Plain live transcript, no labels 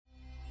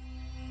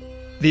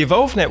The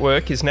Evolve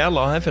Network is now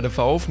live at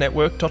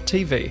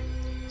evolvenetwork.tv.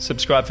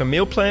 Subscribe for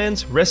meal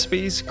plans,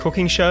 recipes,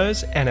 cooking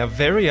shows, and our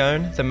very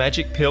own The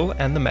Magic Pill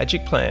and The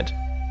Magic Plant,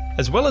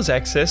 as well as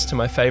access to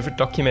my favourite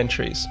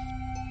documentaries.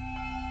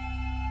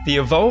 The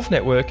Evolve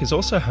Network is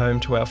also home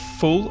to our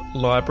full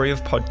library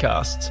of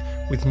podcasts,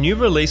 with new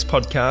release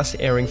podcasts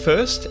airing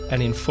first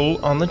and in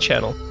full on the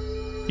channel.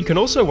 You can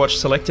also watch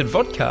selected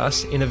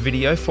vodcasts in a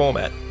video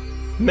format.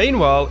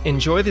 Meanwhile,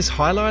 enjoy this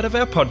highlight of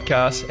our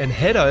podcast and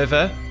head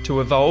over to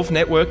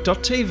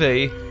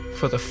evolvenetwork.tv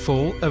for the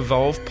full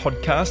Evolve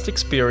podcast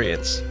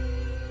experience.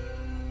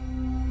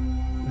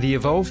 The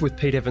Evolve with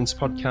Pete Evans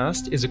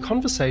podcast is a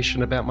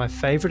conversation about my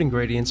favourite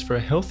ingredients for a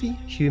healthy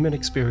human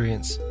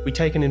experience. We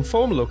take an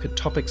informed look at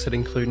topics that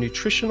include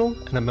nutritional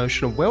and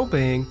emotional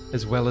well-being,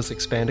 as well as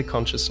expanded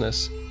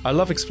consciousness. I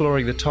love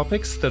exploring the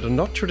topics that are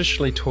not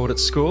traditionally taught at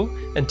school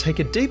and take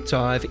a deep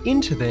dive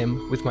into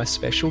them with my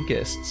special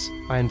guests.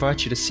 I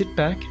invite you to sit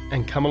back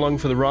and come along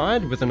for the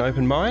ride with an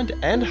open mind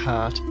and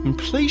heart, and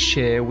please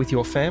share with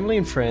your family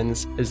and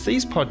friends, as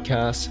these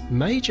podcasts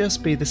may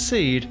just be the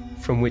seed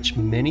from which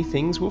many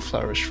things will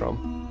flourish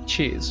from.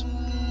 Cheers.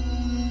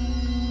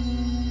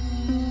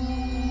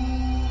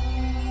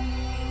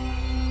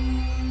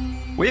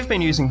 We've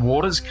been using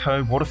Waters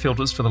Co. water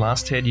filters for the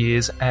last 10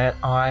 years, and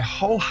I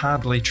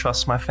wholeheartedly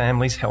trust my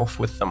family's health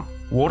with them.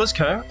 Waters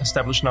Co.,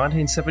 established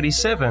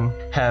 1977,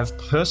 have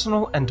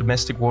personal and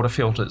domestic water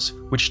filters,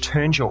 which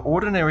turns your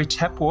ordinary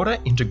tap water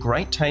into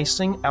great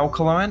tasting,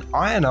 alkaline,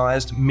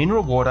 ionized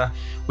mineral water,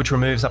 which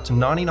removes up to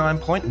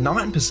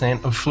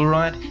 99.9% of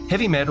fluoride,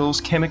 heavy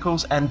metals,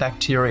 chemicals, and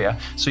bacteria,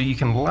 so you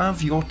can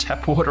love your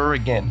tap water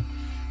again.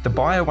 The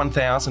Bio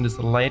 1000 is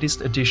the latest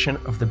edition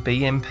of the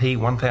BMP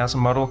 1000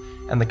 model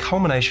and the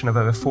culmination of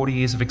over 40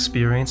 years of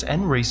experience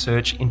and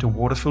research into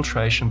water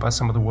filtration by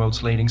some of the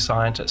world's leading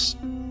scientists.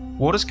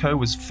 Waters Co.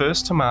 was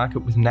first to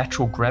market with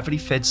natural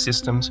gravity-fed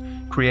systems,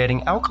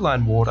 creating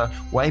alkaline water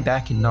way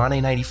back in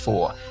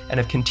 1984, and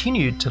have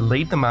continued to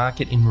lead the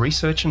market in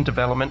research and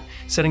development,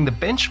 setting the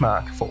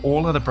benchmark for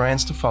all other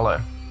brands to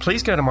follow.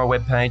 Please go to my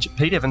webpage,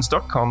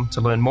 peteevans.com,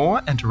 to learn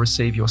more and to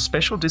receive your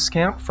special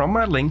discount from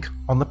my link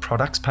on the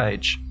products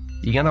page.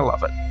 You're going to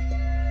love it.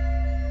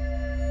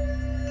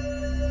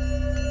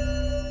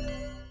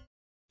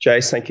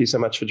 Jace, thank you so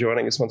much for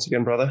joining us once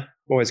again, brother.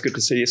 Always good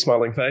to see your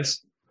smiling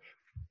face.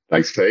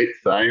 Thanks, Pete.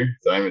 Same.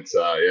 It's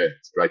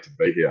great to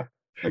be here.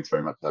 Thanks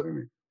very much for having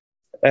me.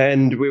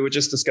 And we were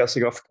just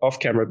discussing off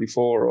camera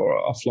before or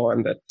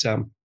offline that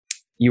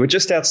you were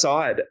just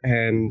outside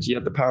and you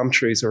had the palm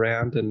trees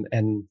around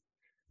and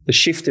the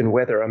shift in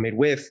weather. I mean,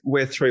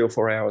 we're 3 or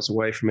 4 hours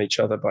away from each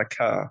other by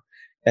car,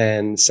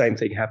 and same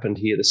thing happened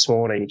here this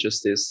morning.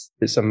 Just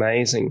this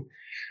amazing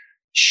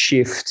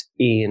shift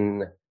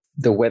in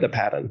the weather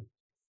pattern,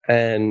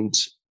 and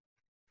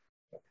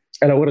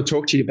I want to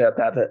talk to you about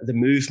that, the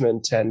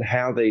movement and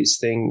how these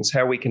things,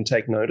 how we can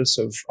take notice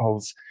of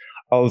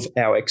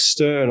our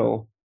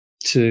external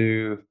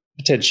to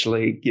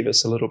potentially give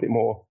us a little bit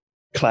more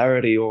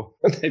clarity or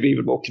maybe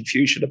even more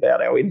confusion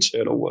about our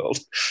internal world.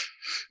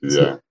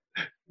 Yeah.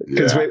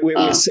 Because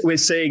we're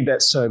seeing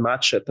that so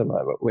much at the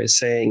moment. We're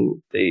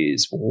seeing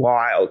these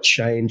wild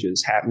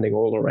changes happening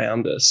all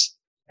around us.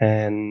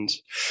 And,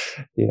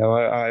 you know,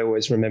 I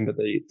always remember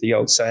the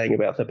old saying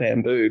about the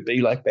bamboo, be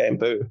like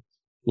bamboo,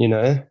 you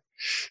know,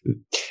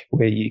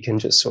 where you can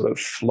just sort of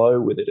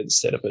flow with it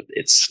instead of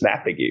it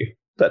snapping you.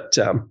 But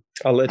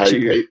I'll let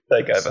you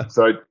take over.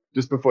 So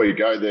just before you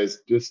go,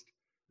 there's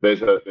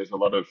a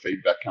lot of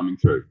feedback coming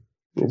through.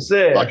 Is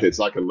there? It's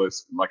like a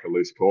loose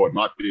cord. It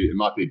might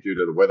be due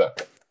to the weather.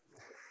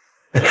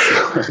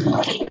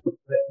 It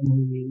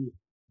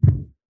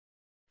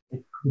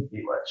could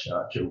be my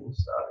charger. We'll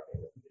start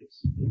again with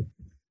this.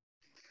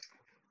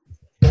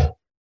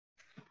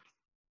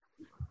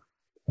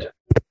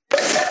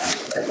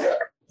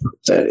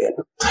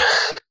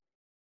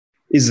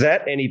 Is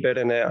that any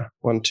better now?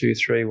 1, 2,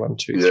 3, 1,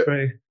 2,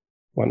 3.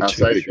 1,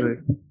 2, 3.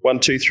 1,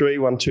 2, 3,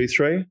 1, 2,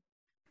 3.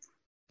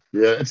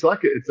 Yeah, it's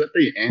like it's at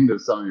the end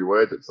of some of your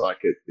words. It's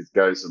like it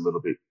goes a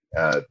little bit,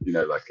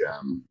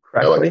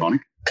 electronic.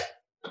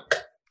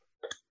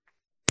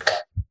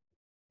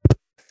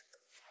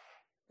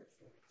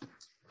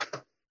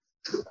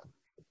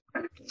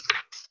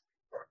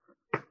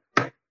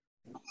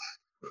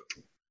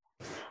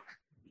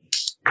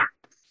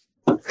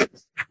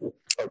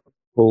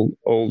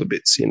 All the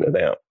bits in and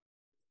out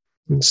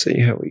and see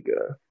how we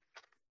go.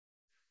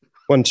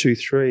 1, 2,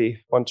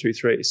 3. 1, 2,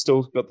 3.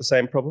 Still got the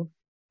same problem?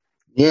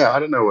 Yeah, I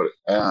don't know what.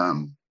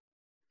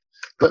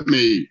 Let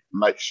me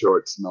make sure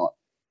it's not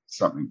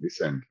something this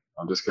end.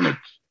 I'm just going to,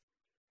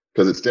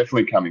 because it's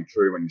definitely coming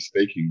through when you're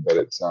speaking, but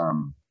it's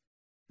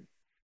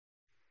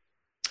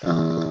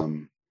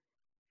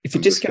if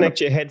you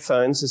disconnect your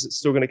headphones, is it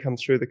still going to come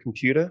through the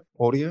computer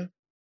audio?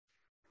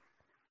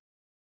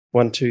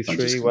 1, 2,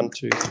 3. 1,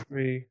 2,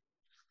 3.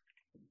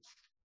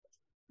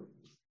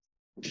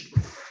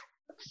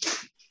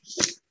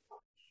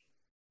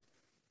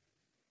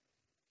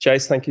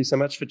 Jace, thank you so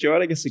much for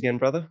joining us again,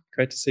 brother.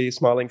 Great to see your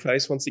smiling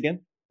face once again.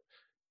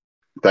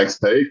 Thanks,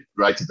 Pete.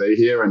 Great to be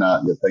here. And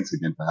thanks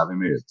again for having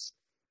me. It's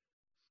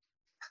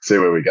see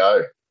where we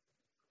go.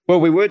 Well,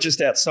 we were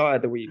just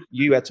outside.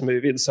 You had to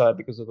move inside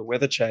because of the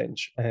weather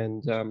change,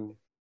 and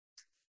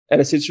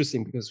it's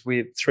interesting because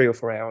we're 3 or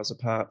 4 hours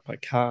apart by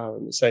car,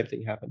 and the same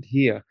thing happened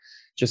here.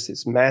 Just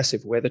this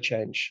massive weather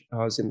change.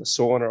 I was in the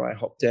sauna. I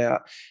hopped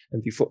out,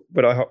 and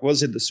but I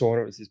was in the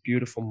sauna. It was this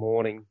beautiful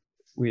morning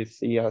with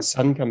the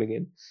sun coming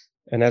in,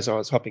 and as I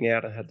was hopping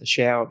out, I had the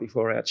shower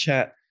before our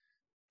chat.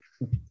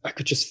 I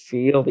could just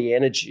feel the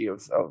energy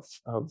of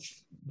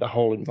the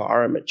whole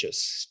environment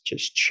just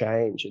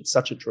change in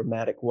such a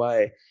dramatic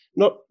way.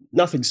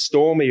 Nothing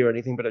stormy or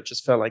anything, but it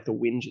just felt like the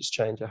wind just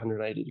changed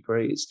 180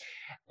 degrees.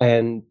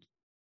 And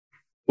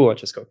I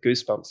just got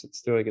goosebumps.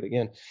 It's doing it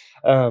again.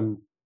 And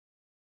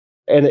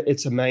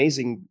it's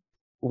amazing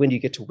when you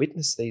get to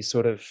witness these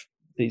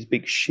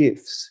big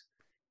shifts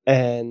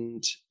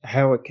and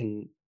how it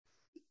can,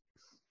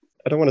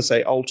 I don't want to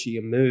say alter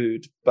your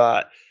mood,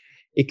 but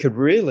it could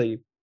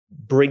really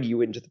bring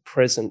you into the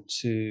present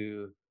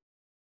to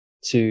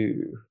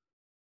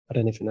I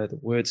don't even know the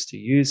words to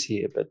use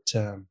here, but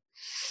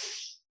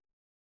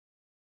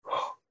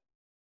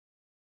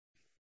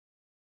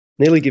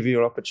nearly give you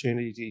an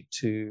opportunity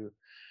to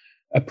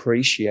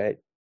appreciate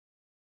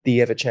the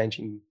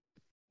ever-changing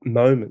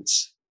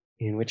moments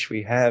in which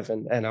we have.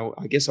 And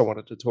I guess I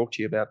wanted to talk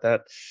to you about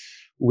that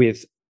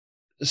with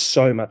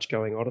so much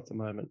going on at the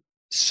moment,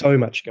 so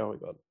much going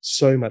on,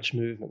 so much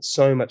movement,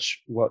 so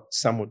much what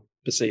some would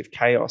perceive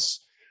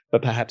chaos,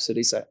 but perhaps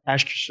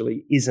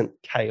actually isn't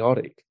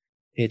chaotic.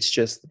 It's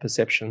just the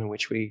perception in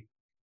which we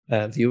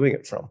are viewing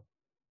it from.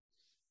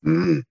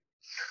 Yeah,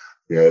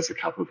 there's a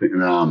couple of things.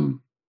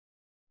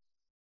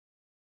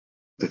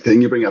 The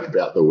thing you bring up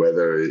about the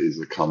weather is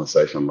a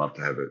conversation I'd love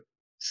to have at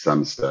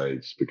some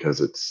stage, because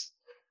it's,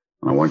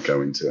 and I won't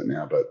go into it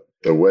now, but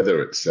the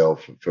weather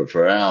itself,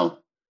 for our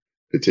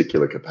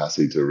particular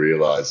capacity to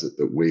realize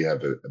that we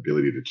have the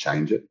ability to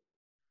change it,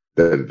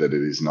 that it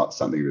is not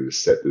something that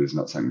is set, that is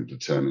not something that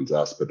determines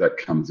us, but that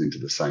comes into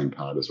the same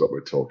part as what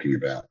we're talking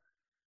about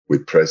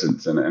with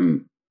presence.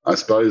 And I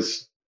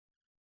suppose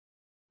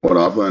what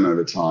I've learned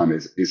over time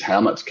is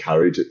how much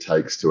courage it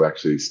takes to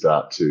actually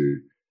start to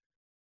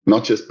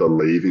not just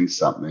believe in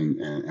something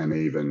and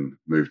even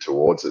move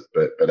towards it,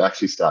 but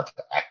actually start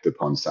to act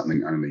upon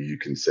something only you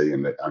can see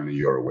and that only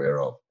you're aware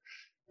of.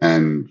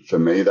 And for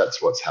me,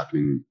 that's what's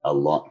happening a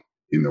lot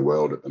in the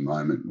world at the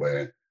moment,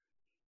 where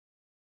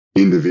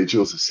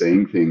individuals are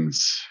seeing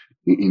things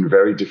in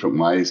very different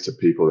ways to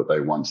people that they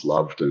once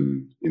loved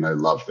and,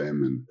 love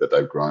them and that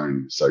they've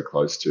grown so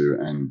close to.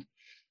 And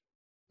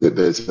that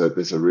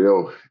there's a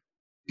real,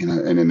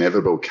 an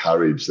inevitable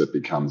courage that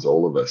becomes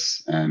all of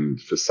us. And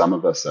for some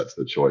of us, that's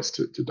the choice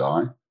to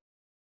die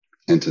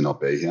and to not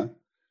be here.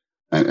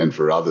 And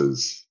for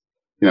others,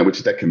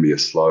 which that can be a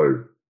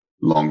slow,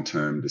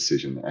 long-term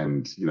decision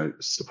and,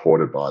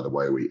 supported by the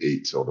way we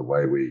eat or the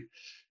way we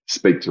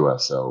speak to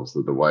ourselves,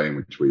 the way in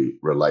which we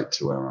relate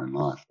to our own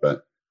life.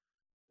 But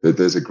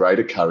there's a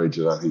greater courage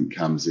that I think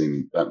comes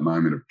in that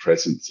moment of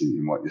presence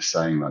in what you're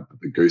saying, like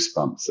the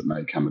goosebumps that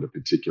may come at a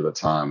particular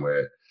time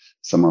where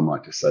someone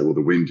might just say, well,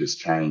 the wind just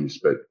changed.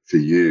 But for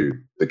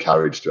you, the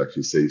courage to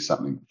actually see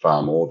something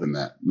far more than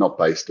that, not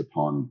based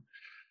upon,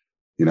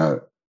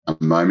 a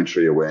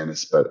momentary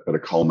awareness, but a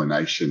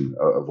culmination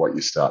of what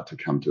you start to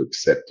come to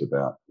accept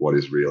about what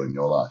is real in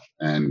your life.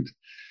 And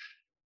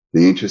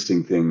the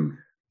interesting thing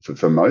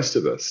for most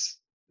of us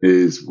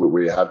is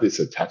we have this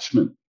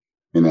attachment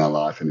in our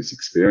life and this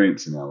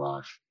experience in our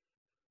life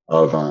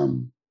of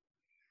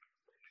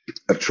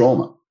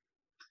trauma.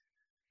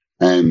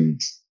 And,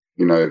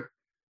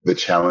 the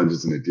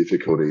challenges and the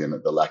difficulty and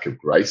the lack of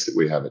grace that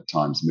we have at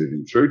times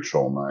moving through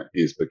trauma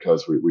is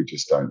because we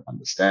just don't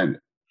understand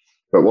it.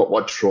 But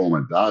what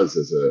trauma does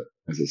as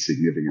a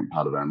significant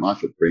part of our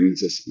life, it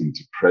brings us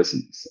into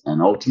presence,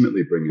 and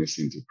ultimately bringing us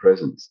into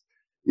presence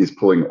is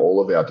pulling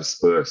all of our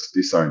dispersed,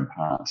 disowned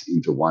parts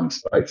into one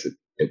space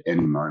at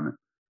any moment.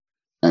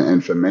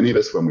 And for many of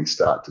us, when we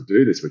start to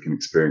do this, we can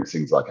experience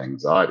things like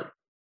anxiety.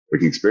 We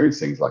can experience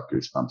things like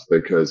goosebumps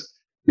because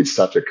it's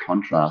such a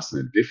contrast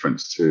and a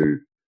difference to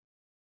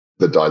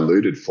the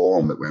diluted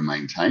form that we're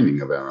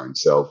maintaining of our own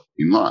self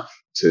in life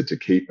to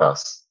keep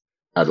us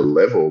at a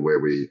level where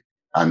we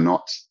are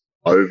not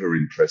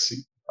over-impressing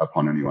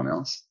upon anyone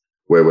else,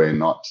 where we're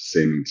not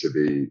seeming to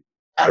be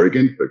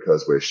arrogant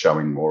because we're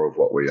showing more of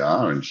what we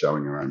are and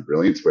showing our own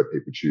brilliance where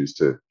people choose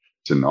to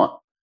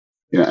not.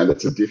 And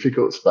it's a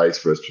difficult space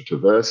for us to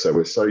traverse. So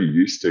we're so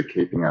used to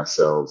keeping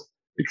ourselves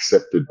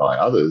accepted by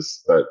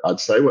others. But I'd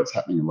say what's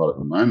happening a lot at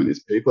the moment is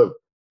people have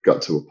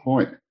got to a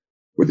point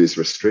with this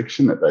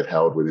restriction that they've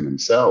held within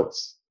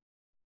themselves,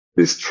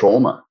 this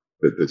trauma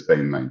that's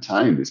been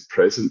maintained, this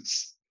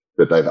presence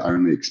that they've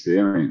only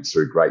experienced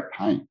through great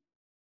pain.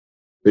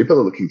 People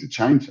are looking to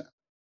change that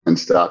and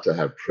start to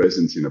have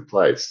presence in a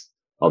place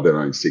of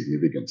their own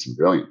significance and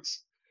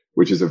brilliance,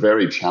 which is a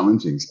very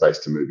challenging space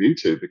to move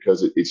into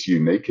because it's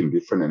unique and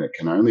different, and it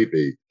can only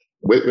be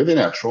within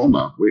our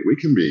trauma. We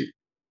can be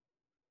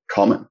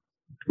common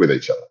with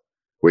each other.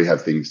 we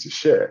have things to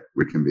share,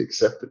 we can be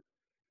accepted.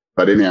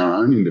 But in our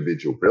own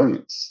individual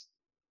brilliance,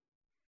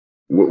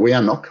 we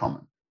are not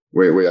common.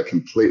 We are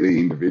completely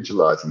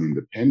individualized and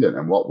independent.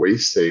 And what we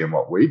see and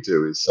what we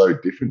do is so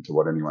different to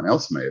what anyone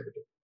else may ever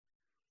do.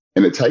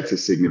 And it takes a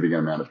significant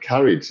amount of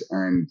courage.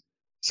 And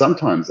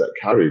sometimes that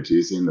courage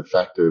is in the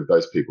fact of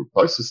those people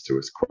closest to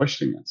us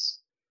questioning us,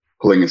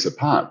 pulling us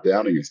apart,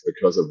 doubting us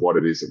because of what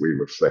it is that we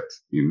reflect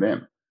in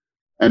them.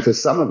 And for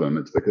some of them,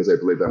 it's because they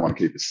believe they want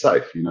to keep us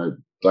safe.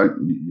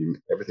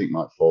 Everything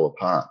might fall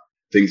apart.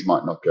 Things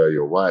might not go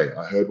your way.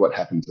 I heard what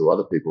happened to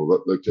other people.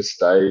 Look, just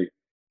stay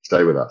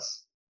with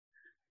us.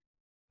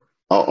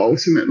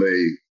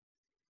 Ultimately,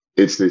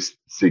 it's this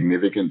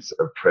significance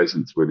of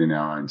presence within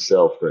our own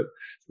self that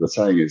the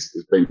saying is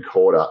being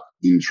caught up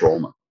in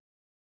trauma.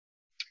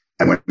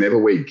 And whenever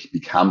we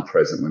become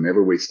present,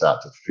 whenever we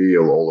start to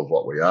feel all of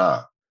what we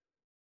are,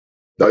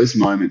 those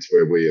moments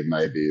where we have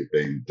maybe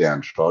been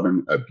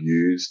downtrodden,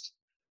 abused,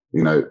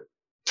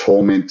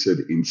 tormented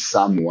in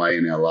some way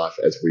in our life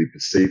as we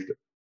perceived it,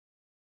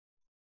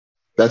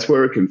 that's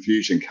where a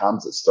confusion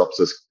comes that stops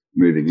us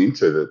moving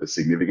into the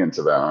significance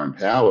of our own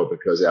power,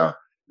 because our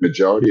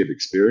majority of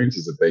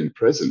experiences of being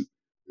present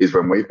is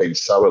when we've been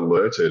so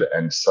alerted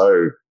and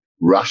so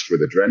rushed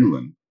with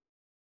adrenaline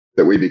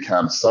that we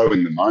become so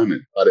in the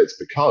moment, but it's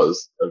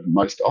because of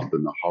most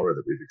often the horror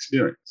that we've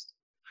experienced.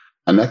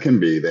 And that can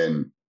be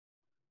then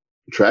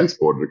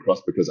transported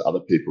across because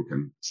other people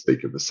can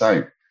speak of the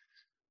same.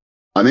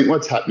 I think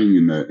what's happening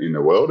in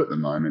the world at the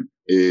moment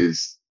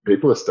is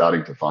people are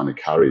starting to find a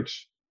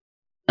courage.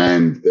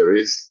 And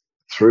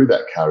through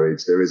that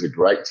courage, there is a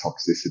great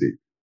toxicity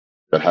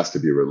that has to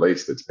be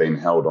released that's been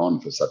held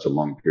on for such a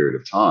long period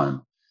of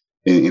time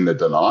in the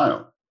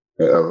denial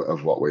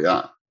of what we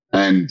are.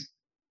 And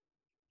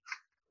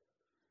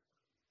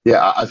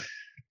yeah,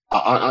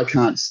 I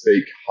can't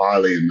speak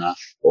highly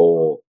enough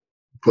or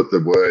put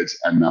the words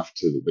enough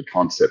to the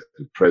concept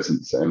of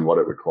presence and what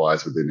it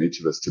requires within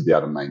each of us to be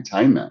able to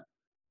maintain that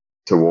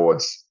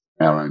towards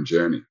our own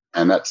journey.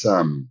 And that's,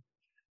 that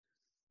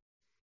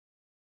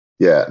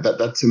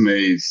to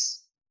me is,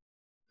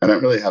 I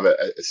don't really have a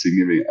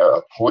significant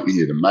point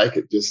here to make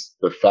it, just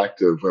the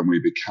fact of when we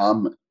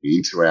become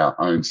into our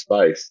own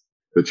space,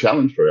 the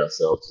challenge for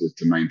ourselves is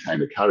to maintain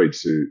the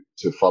courage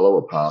to follow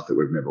a path that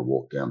we've never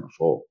walked down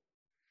before.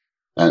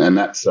 And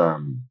that's,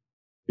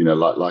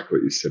 like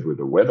what you said with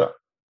the weather,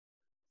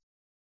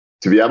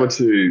 to be able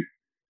to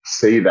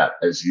see that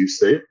as you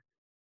see it,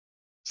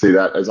 see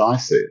that as I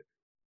see it,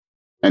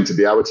 and to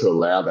be able to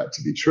allow that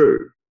to be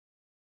true,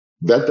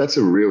 that's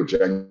a real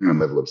genuine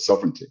level of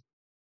sovereignty.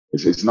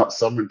 It's not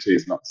sovereignty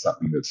is not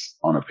something that's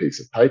on a piece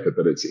of paper,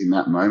 but it's in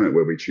that moment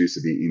where we choose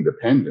to be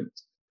independent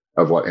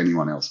of what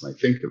anyone else may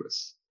think of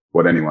us,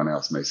 what anyone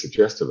else may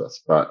suggest of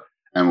us,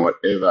 and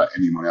whatever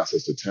anyone else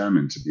has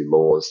determined to be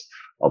laws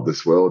of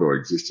this world or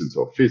existence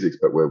or physics,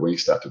 but where we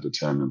start to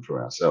determine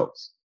for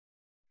ourselves,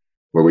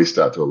 where we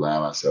start to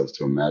allow ourselves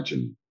to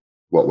imagine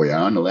what we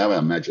are and allow our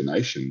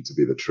imagination to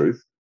be the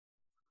truth,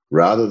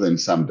 rather than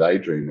some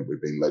daydream that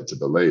we've been led to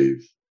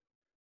believe,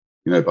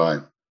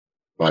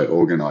 by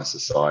organized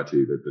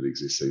society that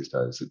exists these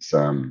days. It's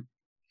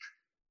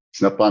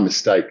not by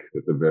mistake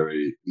that the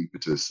very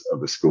impetus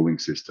of the schooling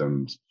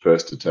system's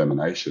first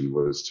determination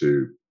was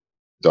to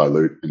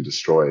dilute and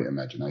destroy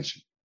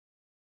imagination.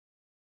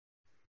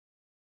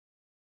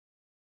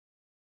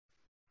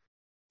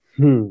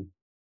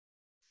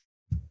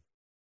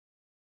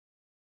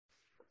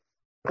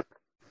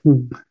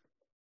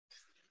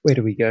 Where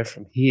do we go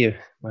from here,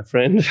 my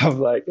friend? I'm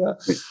like, I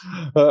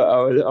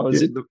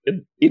was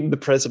in the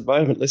present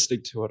moment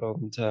listening to it,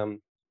 and I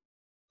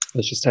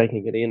was just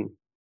taking it in.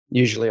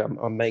 Usually,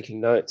 I'm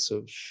making notes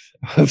of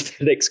the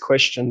next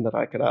question that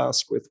I could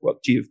ask with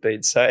what you've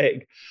been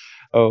saying,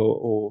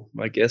 or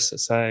my guests are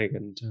saying,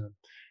 and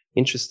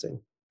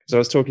interesting, because I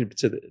was talking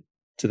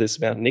to this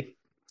about Nick,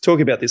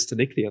 talking about this to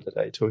Nick the other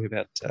day, talking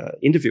about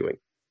interviewing,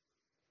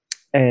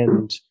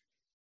 and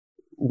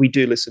we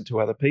do listen to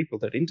other people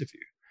that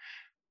interview.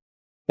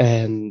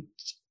 And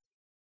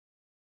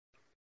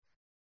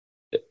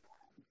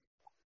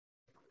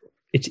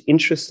it's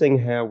interesting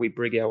how we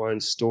bring our own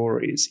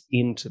stories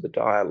into the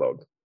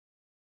dialogue.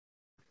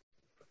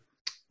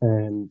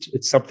 And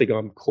it's something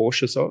I'm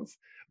cautious of,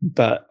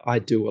 but I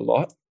do a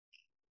lot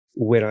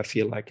when I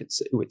feel like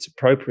it's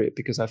appropriate,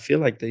 because I feel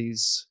like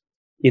these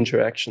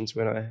interactions,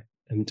 when I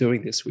am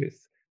doing this with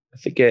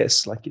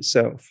guests like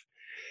yourself,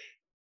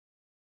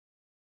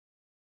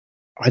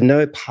 I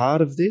know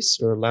part of this,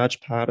 or a large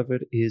part of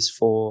it, is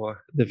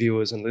for the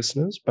viewers and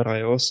listeners, but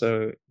I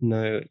also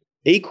know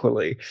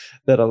equally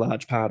that a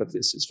large part of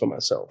this is for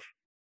myself,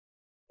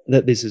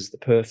 that this is the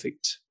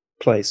perfect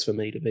place for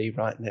me to be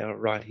right now,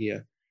 right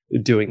here,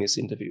 doing this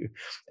interview.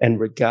 And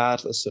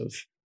regardless of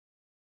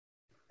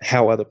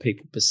how other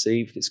people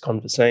perceive this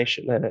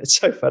conversation, and it's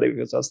so funny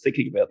because I was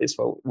thinking about this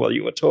while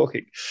you were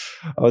talking.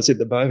 I was in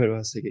the moment, I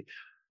was thinking,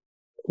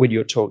 when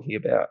you're talking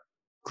about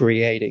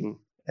creating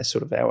a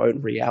sort of our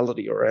own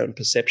reality or our own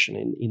perception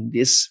in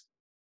this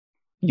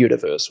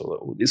universe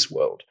or this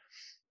world,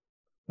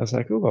 I was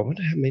like, oh, I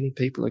wonder how many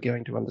people are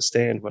going to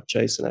understand what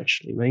Jason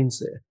actually means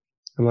there.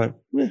 I'm like,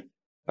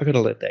 I got to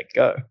let that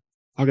go.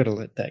 I got to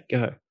let that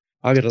go.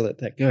 I got to let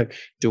that go.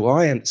 Do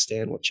I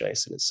understand what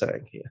Jason is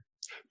saying here?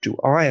 Do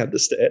I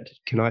understand?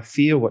 Can I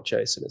feel what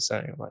Jason is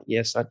saying? I'm like,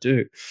 yes, I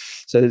do.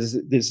 So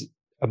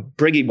I'm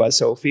bringing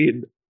myself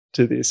in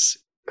to this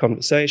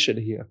conversation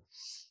here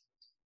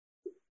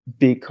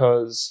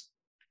because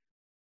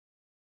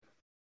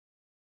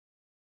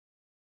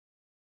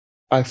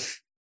I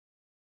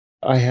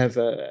have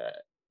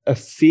a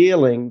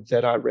feeling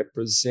that I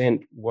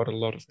represent what a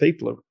lot of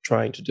people are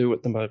trying to do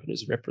at the moment,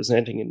 is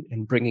representing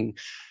and bringing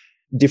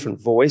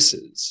different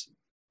voices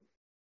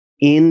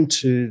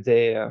into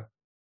their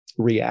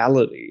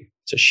reality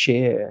to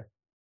share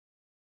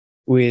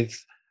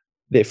with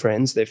their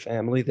friends, their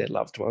family, their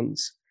loved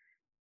ones,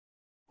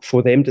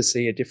 for them to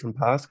see a different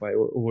pathway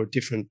or a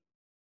different,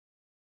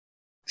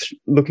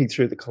 looking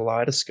through the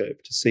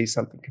kaleidoscope to see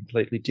something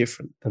completely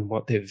different than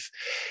what they've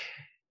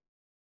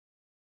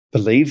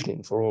believed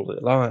in for all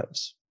their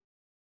lives.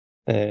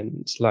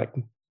 And like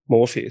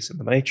Morpheus in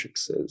the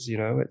Matrix says,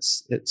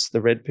 it's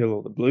the red pill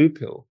or the blue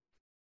pill.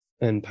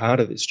 And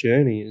part of this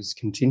journey is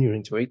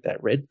continuing to eat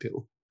that red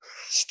pill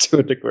to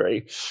a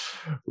degree,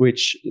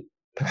 which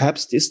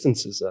perhaps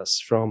distances us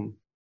from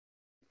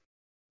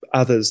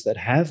others that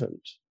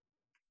haven't.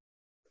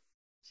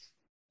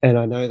 And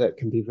I know that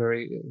can be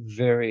very,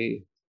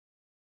 very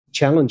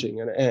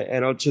challenging. And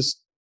I'm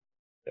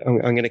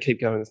going to keep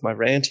going with my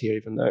rant here,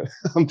 even though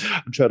I'm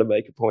trying to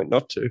make a point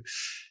not to.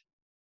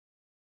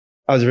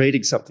 I was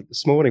reading something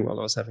this morning while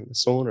I was having the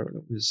sauna, and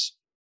it was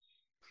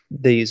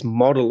these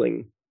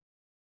modelling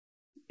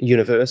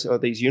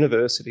these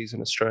universities in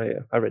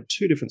Australia. I read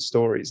two different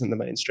stories in the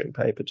mainstream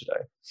paper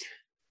today.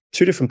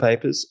 Two different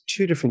papers,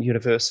 two different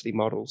university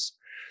models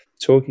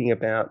talking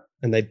about,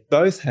 and they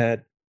both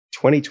had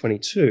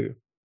 2022,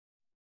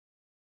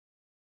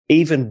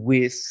 even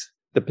with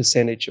the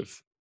percentage of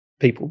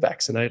people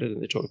vaccinated, and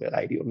they're talking about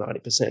 80 or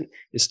 90%, they're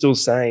still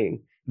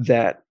saying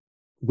that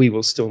we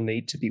will still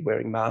need to be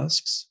wearing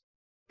masks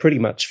pretty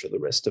much for the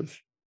rest of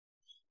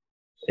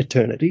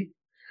eternity,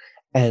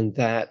 and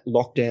that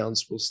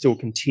lockdowns will still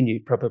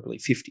continue probably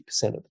 50%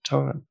 of the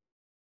time.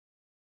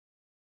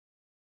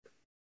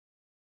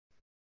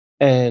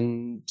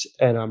 And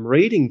I'm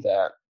reading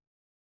that,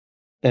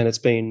 and it's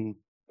been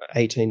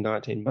 18,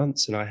 19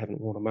 months, and I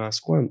haven't worn a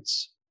mask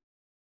once.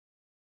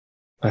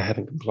 I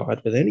haven't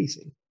complied with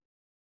anything.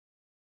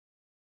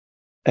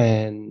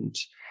 And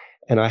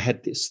I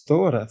had this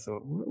thought, I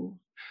thought, well,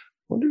 I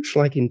wonder if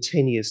like in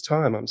 10 years'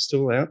 time, I'm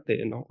still out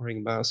there not wearing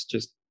a mask,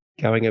 just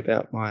going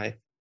about my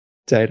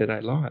day-to-day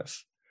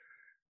life.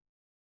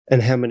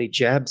 And how many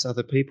jabs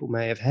other people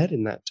may have had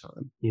in that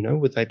time.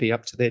 Would they be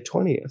up to their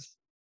 20th?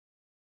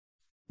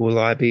 Will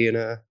I be in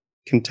a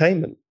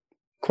containment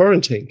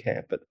quarantine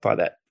camp by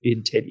that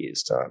in 10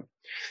 years' time?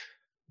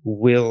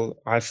 Will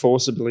I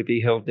forcibly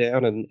be held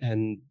down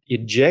and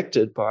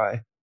injected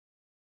by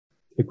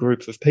a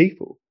group of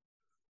people?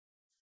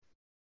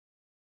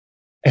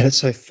 And it's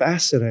so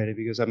fascinating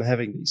because I'm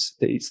having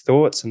these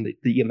thoughts and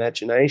the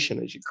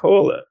imagination, as you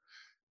call it.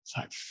 It's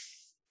like,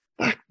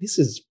 fuck, this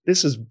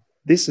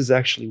is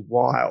actually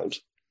wild.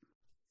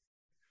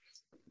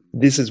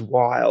 This is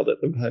wild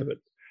at the moment.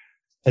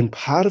 And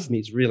part of me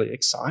is really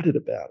excited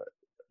about it.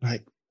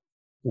 Like,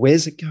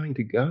 where's it going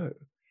to go?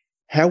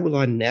 How will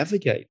I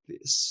navigate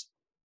this?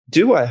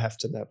 Do I have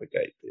to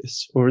navigate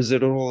this? Or is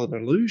it all an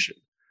illusion?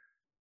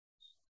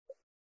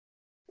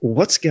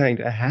 What's going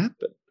to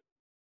happen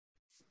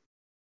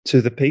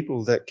to the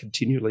people that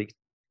continually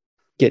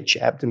get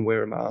jabbed and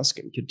wear a mask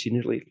and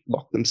continually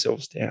lock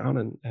themselves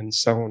down and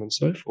so on and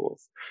so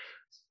forth?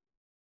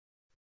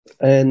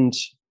 And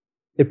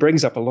it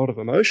brings up a lot of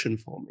emotion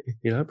for me.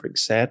 It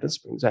brings sadness,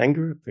 brings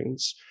anger, it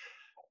brings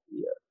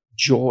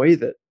joy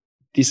that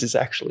this is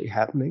actually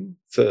happening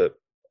for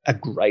a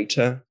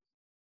greater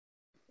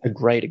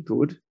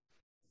good.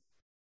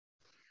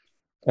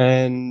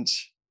 And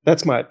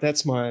that's my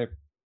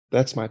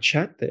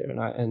chat there.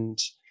 And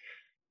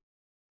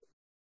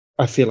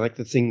I feel like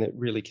the thing that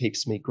really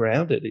keeps me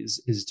grounded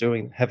is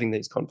having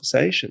these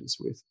conversations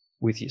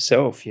with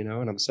yourself,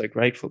 and I'm so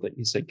grateful that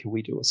you said, can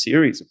we do a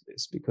series of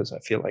this? Because I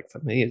feel like for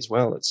me as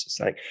well, it's just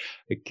like,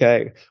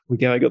 okay, we're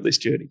going on this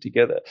journey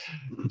together.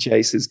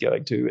 Jace is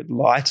going to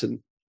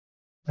enlighten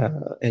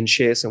and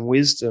share some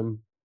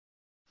wisdom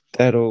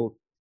that'll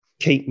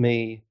keep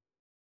me,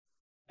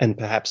 and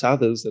perhaps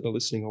others that are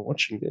listening or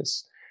watching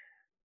this,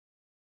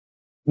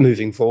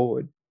 moving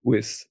forward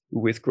with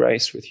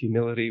grace, with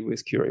humility,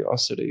 with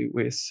curiosity,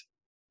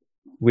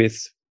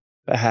 with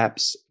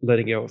perhaps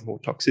letting go of more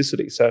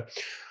toxicity. So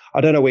I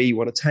don't know where you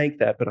want to take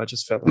that, but I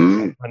just felt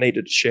like I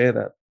needed to share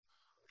that.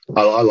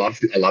 I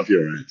love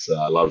your answer.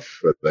 I love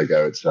where they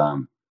go.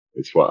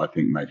 It's what I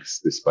think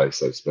makes this space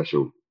so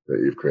special that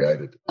you've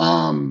created.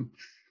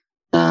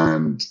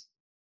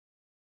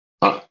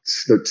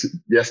 So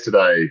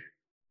yesterday,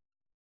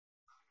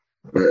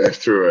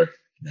 through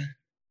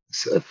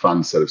a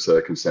fun set of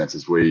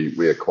circumstances,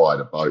 we acquired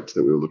a boat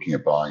that we were looking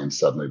at buying, and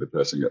suddenly the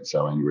person got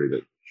so angry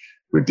that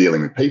with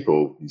dealing with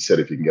people, he said,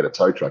 if you can get a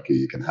tow truck here,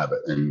 you can have it.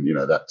 And,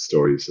 that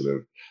story sort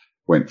of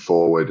went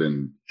forward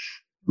and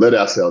led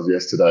ourselves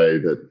yesterday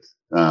that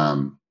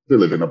we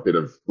live in a bit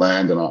of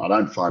land, and I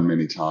don't find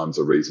many times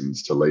or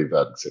reasons to leave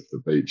that except the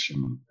beach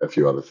and a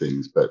few other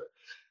things. But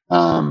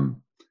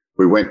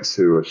we went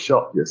to a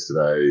shop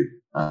yesterday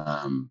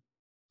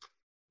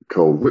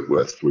called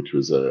Whitworth, which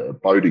was a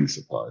boating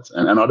supplies.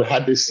 And I'd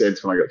had this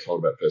sense when I got told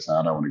about it first,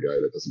 I don't want to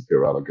go, that doesn't feel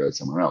right, I'll go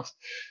somewhere else.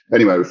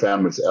 Anyway, we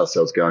found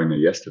ourselves going there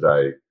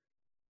yesterday,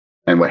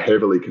 and we're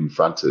heavily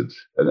confronted.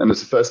 And it's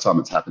the first time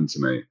it's happened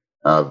to me.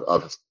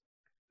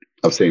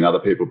 I've seen other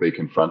people be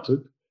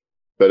confronted,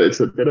 but it's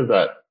a bit of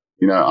that,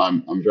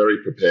 I'm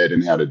very prepared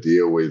in how to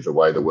deal with the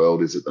way the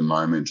world is at the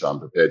moment. I'm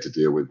prepared to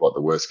deal with what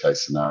the worst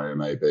case scenario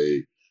may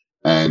be.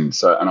 And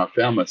I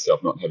found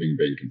myself not having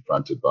been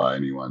confronted by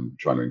anyone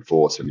trying to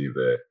enforce any of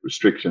their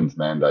restrictions,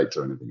 mandates,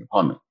 or anything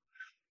upon me.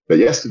 But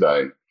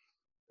yesterday,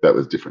 that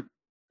was different.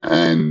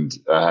 And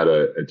I had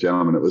a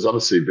gentleman that was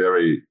obviously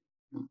very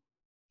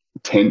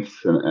tense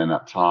and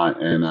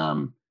uptight,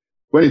 and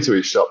went into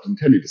his shop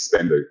intending to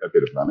spend a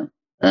bit of money.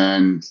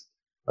 And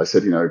I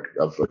said,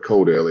 I've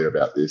called earlier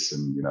about this,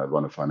 and, I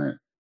want to find out,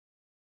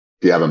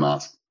 do you have a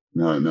mask?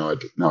 No, I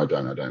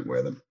don't. I don't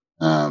wear them.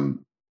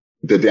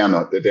 They're down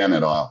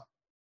that aisle.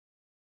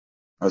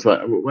 I was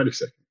like, wait a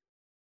second.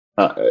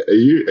 Are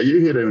you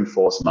here to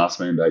enforce mask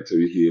mandates? Or are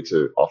you here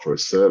to offer a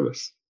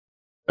service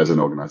as an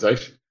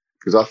organisation?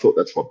 Because I thought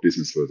that's what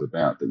business was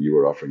about, that you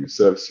were offering a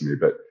service to me.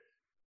 But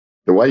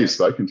the way you've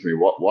spoken to me,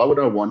 why would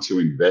I want to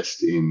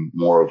invest in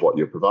more of what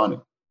you're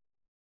providing?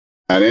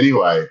 And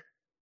anyway,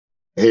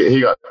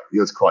 he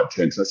was quite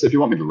tense. And I said, if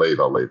you want me to leave,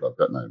 I'll leave. I've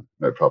got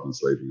no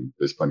problems leaving.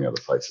 There's plenty of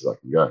other places I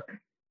can go.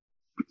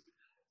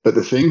 But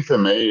the thing for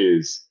me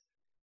is,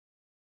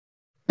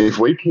 if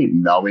we keep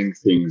knowing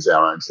things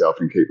our own self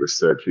and keep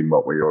researching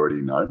what we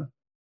already know,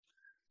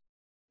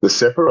 the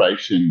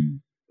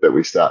separation that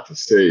we start to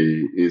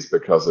see is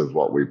because of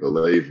what we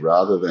believe,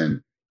 rather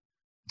than,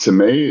 to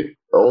me,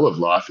 all of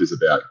life is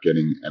about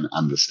getting an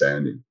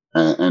understanding.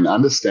 And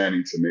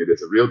understanding, to me,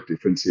 there's a real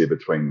difference here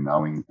between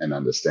knowing and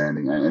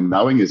understanding. And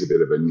knowing is a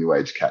bit of a new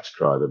age catch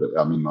cry that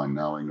I'm in my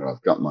knowing, or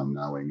I've got my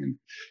knowing, and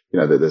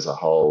that there's a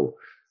whole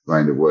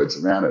range of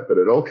words around it. But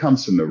it all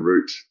comes from the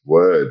root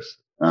word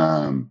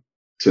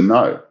to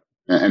know.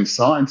 And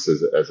science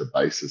as a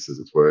basis, as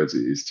its words,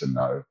 is to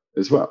know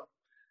as well.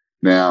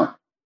 Now,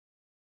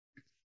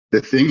 the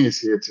thing is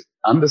here, to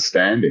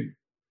understanding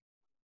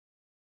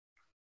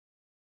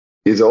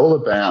is all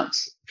about,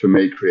 for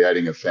me,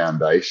 creating a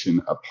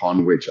foundation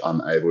upon which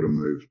I'm able to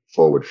move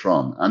forward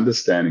from.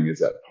 Understanding is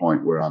that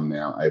point where I'm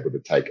now able to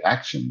take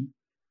action,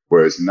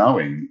 whereas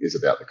knowing is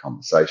about the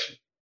conversation.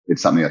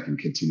 It's something I can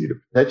continue to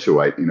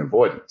perpetuate in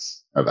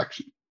avoidance of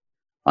action.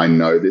 I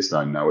know this,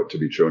 and I know it to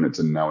be true, and it's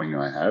a knowing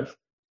I have.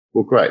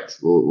 Well, great.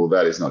 Well,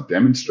 that is not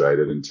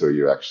demonstrated until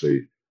you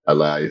actually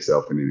allow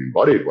yourself in an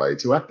embodied way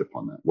to act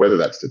upon that, whether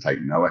that's to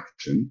take no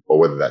action or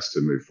whether that's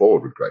to move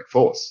forward with great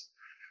force.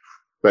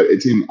 But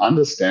it's in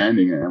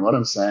understanding, and what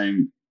I'm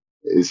saying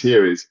is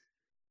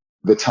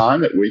the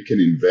time that we can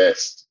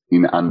invest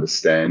in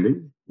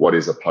understanding what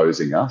is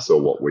opposing us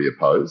or what we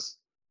oppose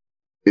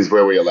is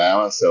where we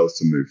allow ourselves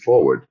to move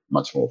forward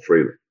much more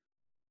freely.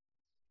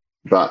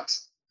 But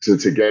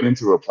to get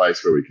into a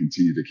place where we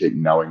continue to keep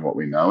knowing what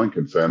we know and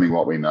confirming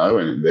what we know,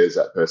 and there's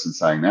that person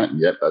saying that, and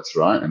yep, that's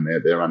right, and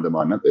they're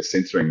undermining that, they're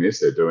censoring this,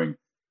 they're doing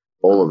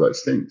all of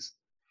those things.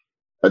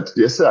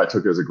 Yesterday, I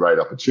took it as a great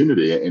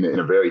opportunity in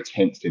a very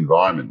tensed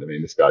environment. I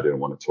mean, this guy didn't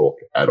want to talk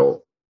at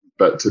all,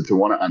 but to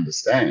want to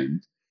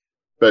understand,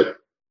 but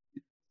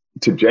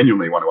to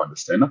genuinely want to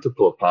understand, not to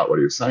pull apart what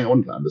he was saying. I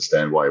wanted to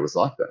understand why he was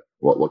like that,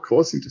 what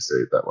caused him to see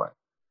it that way.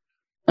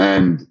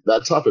 And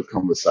that type of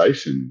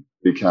conversation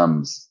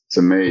becomes,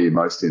 to me,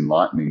 most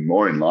enlightening,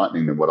 more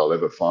enlightening than what I'll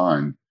ever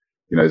find,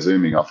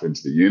 zooming off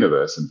into the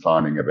universe and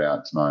finding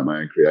about my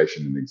own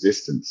creation and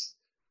existence.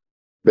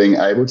 Being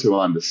able to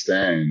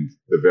understand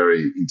the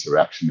very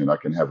interaction that I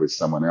can have with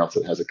someone else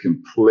that has a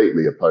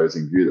completely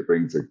opposing view that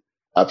brings an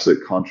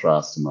absolute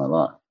contrast to my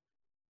life.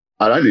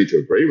 I don't need to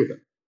agree with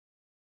them,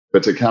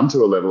 but to come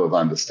to a level of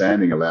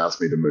understanding allows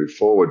me to move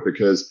forward,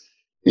 because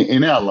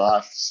in our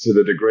lives, to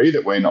the degree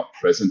that we're not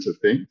present of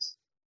things,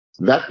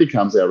 that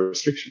becomes our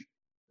restriction.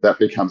 That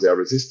becomes our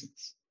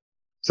resistance.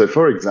 So,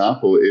 for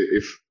example,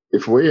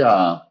 if we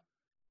are,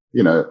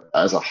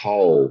 as a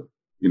whole,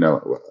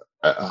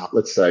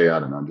 let's say, I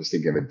don't know, I'm just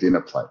thinking of a dinner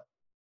plate,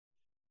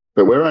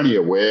 but we're only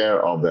aware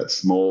of that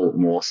small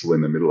morsel in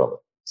the middle of it.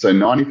 So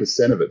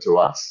 90% of it to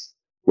us,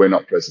 we're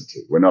not present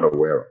to, we're not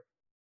aware of.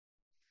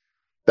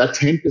 That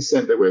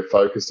 10% that we're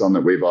focused on,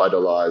 that we've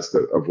idolized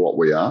of what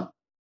we are,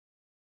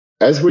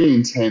 as we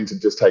intend to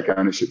just take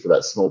ownership for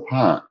that small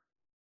part,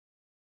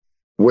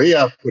 we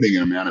are putting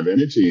an amount of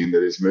energy in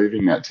that is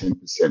moving that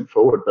 10%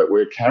 forward, but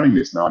we're carrying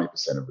this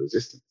 90% of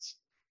resistance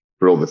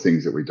for all the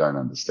things that we don't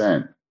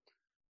understand.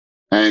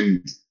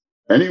 And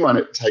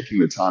anyone taking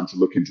the time to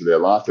look into their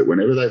life, that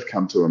whenever they've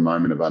come to a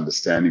moment of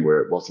understanding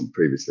where it wasn't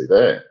previously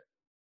there,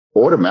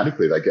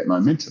 automatically they get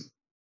momentum.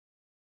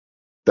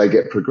 they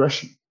get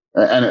progression.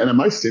 And a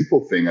most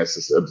simple thing is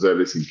to observe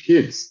this in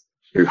kids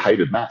who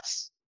hated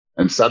maths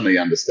and suddenly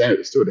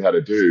understood how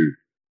to do,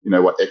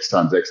 what X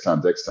times X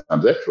times X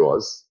times X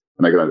was.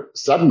 And they go,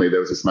 suddenly there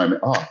was this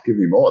moment, oh, give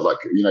me more. Like,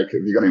 can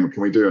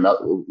we do another?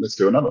 Well, let's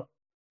do another.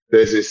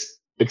 There's this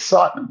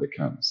excitement that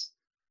comes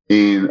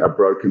in a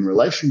broken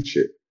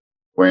relationship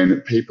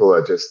when people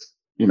are just,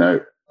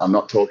 I'm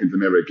not talking to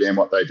them ever again.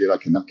 What they did, I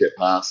cannot get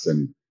past.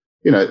 And,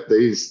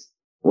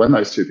 when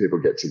those two people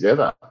get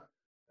together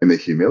in the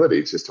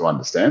humility just to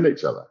understand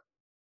each other,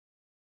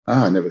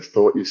 I never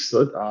thought you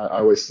should. I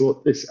always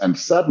thought this. And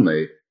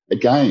suddenly,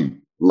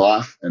 again,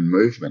 life and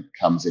movement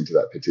comes into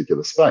that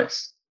particular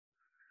space.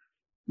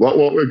 What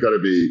we've got to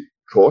be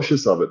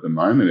cautious of at the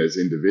moment as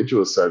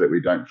individuals so that we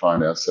don't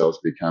find ourselves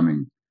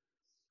becoming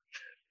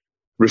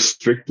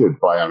restricted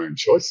by our own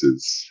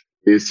choices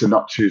is to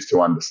not choose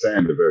to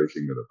understand the very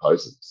thing that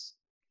opposes us.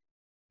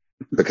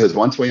 Because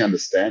once we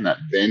understand that,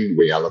 then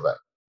we elevate.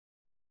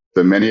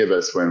 For many of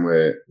us, when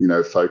we're,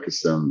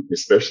 focused on,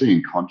 especially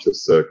in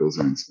conscious circles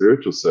and in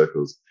spiritual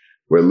circles,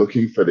 we're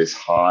looking for this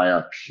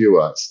higher,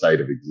 pure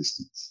state of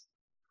existence.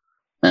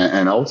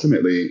 And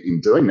ultimately, in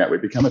doing that, we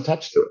become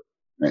attached to it.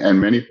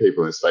 And many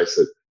people in space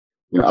that,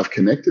 I've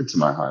connected to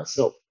my higher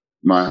self.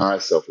 My higher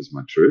self is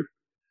my truth,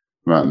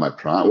 my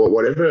pride,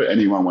 whatever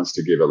anyone wants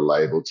to give a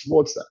label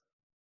towards that.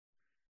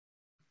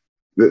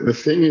 The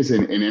thing is,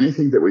 in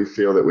anything that we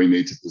feel that we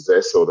need to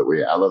possess or that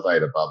we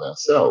elevate above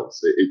ourselves,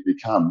 it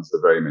becomes the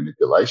very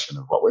manipulation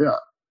of what we are.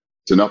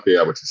 To not be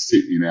able to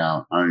sit in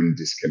our own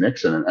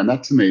disconnection. And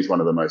that to me is one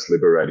of the most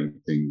liberating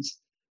things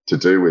to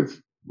do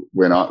with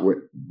one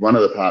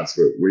of the parts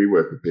that we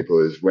work with people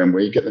is when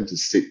we get them to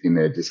sit in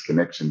their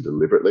disconnection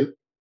deliberately,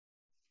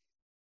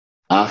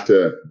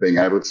 after being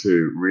able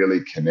to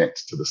really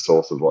connect to the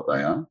source of what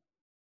they are.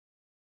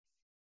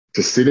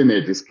 To sit in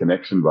their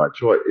disconnection by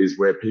choice is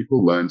where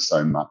people learn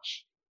so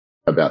much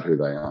about who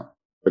they are.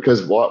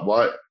 Because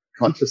why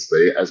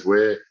consciously,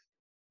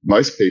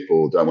 most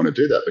people don't want to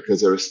do that because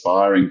they're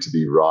aspiring to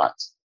be right,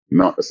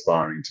 not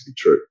aspiring to be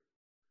true.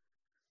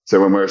 So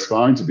when we're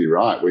aspiring to be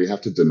right, we have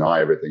to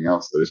deny everything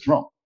else that is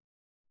wrong.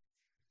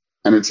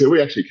 And until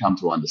we actually come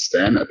to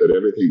understand that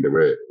everything that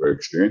we're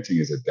experiencing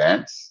is a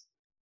dance,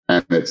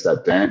 and it's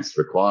that dance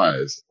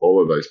requires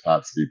all of those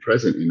parts to be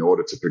present in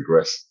order to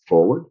progress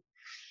forward.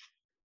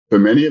 For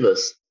many of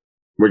us,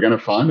 we're going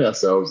to find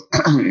ourselves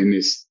in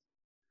this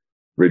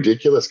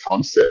ridiculous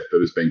concept that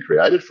has been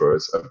created for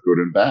us of good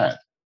and bad,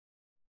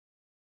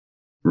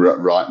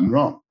 right and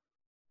wrong,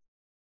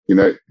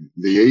 the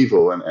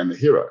evil and the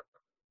hero.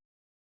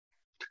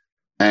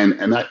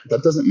 And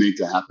that doesn't need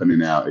to happen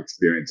in our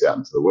experience out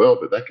into the world,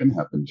 but that can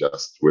happen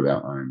just with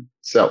our own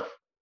self,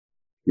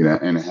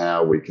 and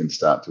how we can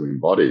start to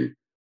embody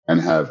and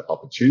have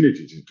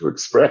opportunity to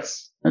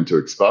express and to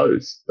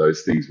expose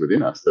those things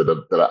within us that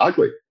are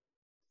ugly.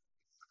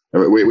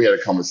 We had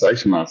a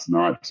conversation last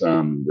night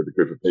with a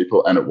group of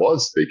people, and it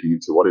was speaking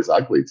into what is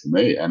ugly to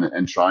me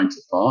and trying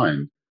to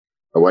find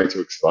a way to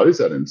expose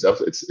that in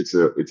themselves. It's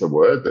a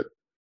word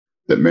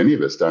that many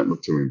of us don't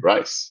look to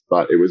embrace,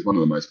 but it was one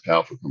of the most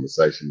powerful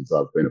conversations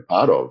I've been a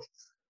part of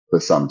for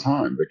some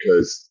time,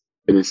 because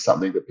it is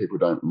something that people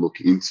don't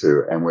look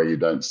into, and where you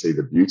don't see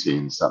the beauty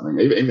in something.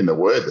 Even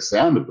the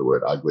sound of the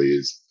word ugly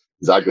is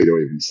ugly to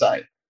even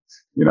say.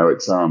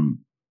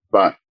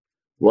 But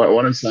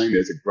what I'm saying,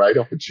 there's a great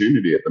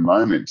opportunity at the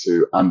moment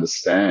to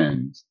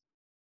understand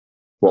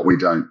what we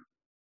don't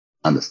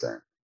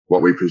understand,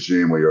 what we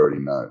presume we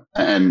already know.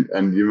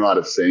 And you might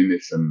have seen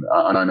this, and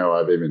I know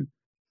I've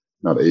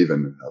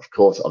of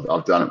course,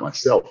 I've done it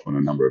myself on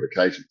a number of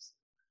occasions,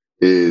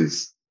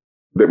 is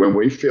that when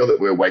we feel that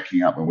we're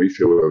waking up, when we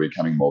feel we're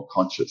becoming more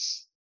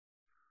conscious,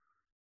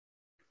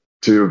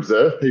 to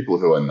observe people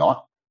who are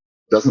not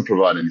doesn't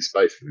provide any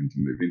space for them to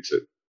move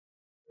into,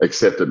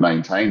 except it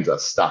maintains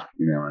us stuck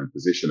in our own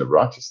position of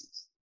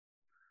righteousness.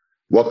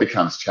 What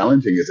becomes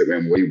challenging is that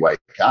when we wake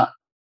up,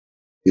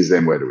 is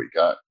then where do we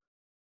go?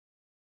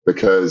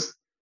 Because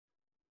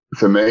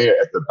for me,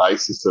 at the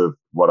basis of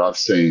what I've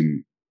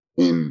seen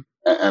and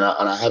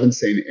I haven't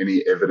seen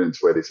any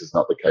evidence where this is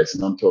not the case,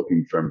 and I'm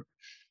talking from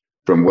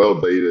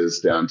world leaders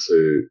down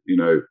to,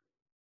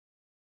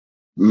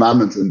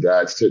 mums and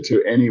dads,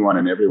 to anyone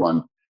and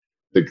everyone,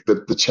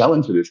 the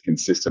challenge that is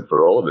consistent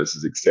for all of us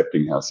is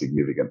accepting how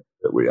significant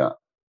that we are.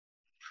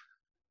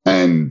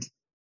 And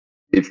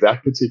it's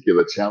that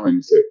particular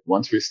challenge that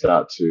once we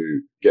start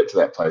to get to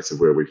that place of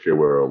where we feel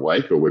we're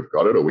awake or we've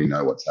got it or we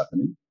know what's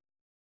happening,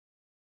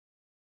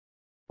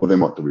 well, then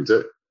what do we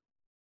do?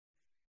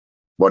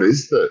 What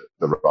is the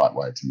right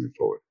way to move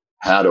forward?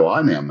 How do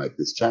I now make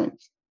this change?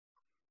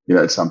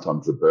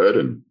 Sometimes the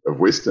burden of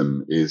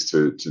wisdom is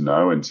to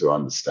know and to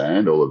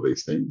understand all of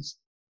these things,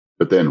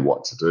 but then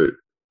what to do?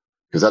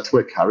 Because that's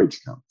where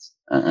courage comes.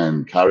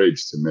 And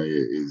courage to me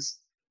is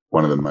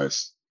one of the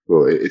most,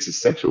 it's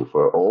essential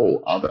for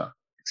all other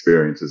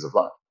experiences of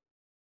life,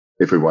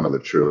 if we want to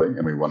live truly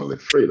and we want to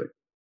live freely.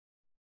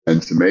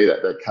 And to me,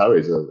 that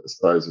courage, I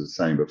suppose I was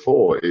saying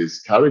before,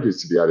 is courage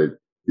is to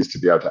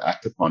be able to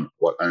act upon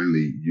what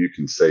only you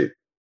can see.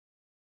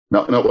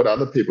 Not what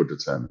other people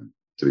determine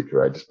to be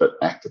courageous, but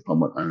act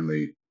upon what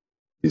only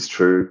is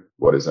true,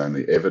 what is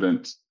only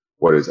evident,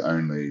 what is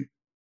only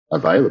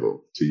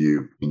available to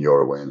you in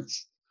your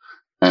awareness.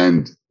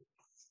 And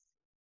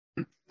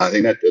I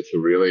think that that's a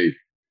really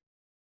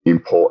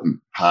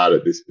important part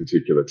at this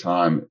particular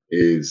time,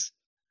 is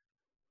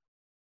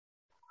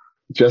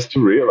just to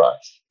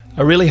realize.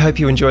 I really hope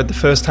you enjoyed the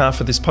first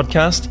half of this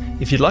podcast.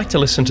 If you'd like to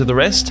listen to the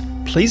rest,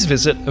 please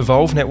visit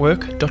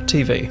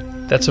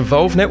evolvenetwork.tv. That's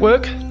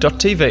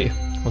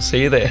evolvenetwork.tv. We'll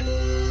see you there.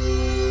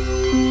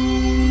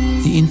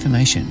 The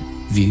information,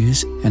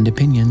 views and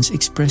opinions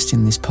expressed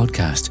in this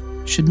podcast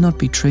should not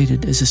be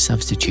treated as a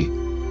substitute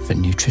for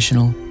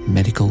nutritional,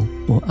 medical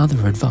or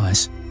other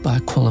advice by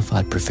a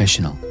qualified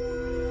professional.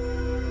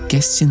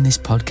 Guests in this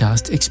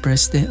podcast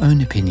express their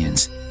own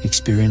opinions,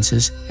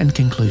 experiences and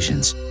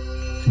conclusions.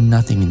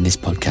 Nothing in this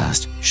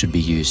podcast should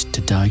be used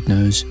to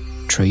diagnose,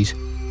 treat,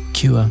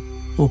 cure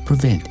or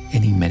prevent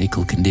any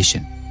medical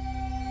condition.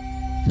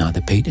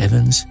 Neither Pete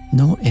Evans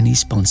nor any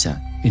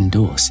sponsor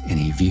endorse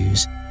any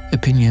views,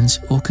 opinions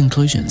or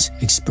conclusions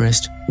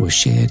expressed or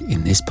shared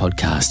in this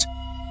podcast.